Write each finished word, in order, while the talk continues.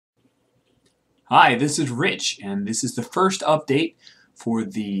Hi, this is Rich, and this is the first update for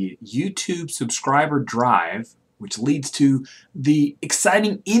the YouTube subscriber drive, which leads to the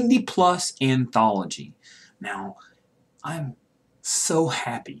exciting Indie Plus Anthology. Now, I'm so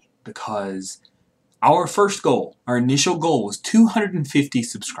happy because our first goal, our initial goal was 250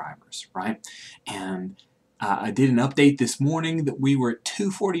 subscribers, right? And I did an update this morning that we were at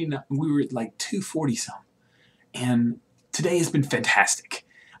 240, we were at like 240 some. And today has been fantastic.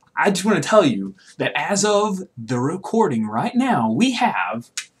 I just want to tell you that as of the recording right now, we have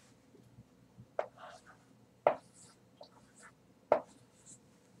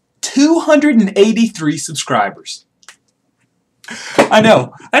 283 subscribers. I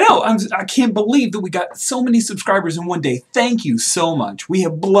know. I can't believe that we got so many subscribers in one day. Thank you so much. We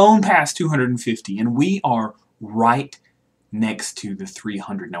have blown past 250, and we are right next to the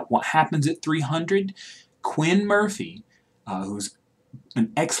 300. Now, what happens at 300? Quinn Murphy, who's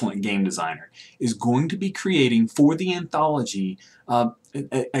an excellent game designer, is going to be creating for the anthology a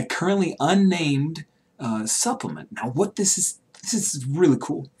currently unnamed supplement. Now, what this is really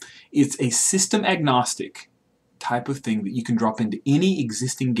cool. It's a system agnostic type of thing that you can drop into any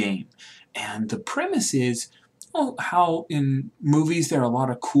existing game. And the premise is, well, how in movies there are a lot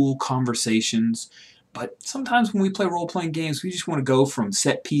of cool conversations, but sometimes when we play role-playing games, we just want to go from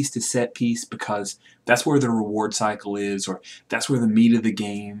set piece to set piece because that's where the reward cycle is, or that's where the meat of the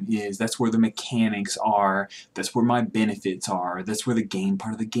game is, that's where the mechanics are, that's where my benefits are, that's where the game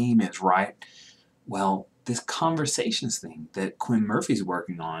part of the game is, right? Well, this conversations thing that Quinn Murphy's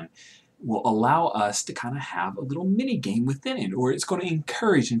working on will allow us to kind of have a little mini game within it, or it's going to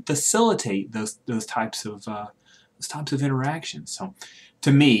encourage and facilitate those types of interactions. So,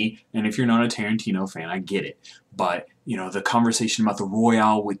 to me, and if you're not a Tarantino fan, I get it, but you know, the conversation about the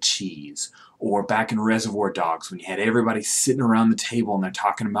Royale with cheese, or back in Reservoir Dogs when you had everybody sitting around the table and they're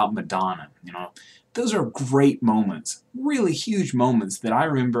talking about Madonna, you know, those are great moments, really huge moments that I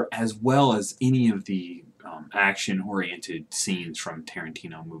remember as well as any of the action-oriented scenes from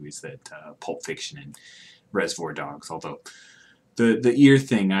Tarantino movies, that Pulp Fiction and Reservoir Dogs. Although the ear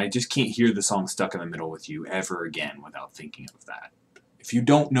thing, I just can't hear the song Stuck in the Middle with You ever again without thinking of that. If you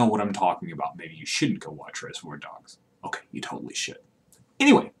don't know what I'm talking about, maybe you shouldn't go watch Reservoir Dogs. Okay, you totally should.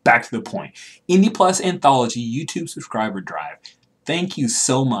 Anyway, back to the point. Indie Plus Anthology YouTube subscriber drive. Thank you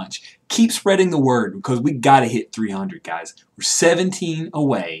so much. Keep spreading the word because we gotta hit 300, guys. We're 17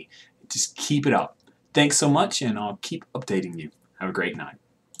 away. Just keep it up. Thanks so much, and I'll keep updating you. Have a great night.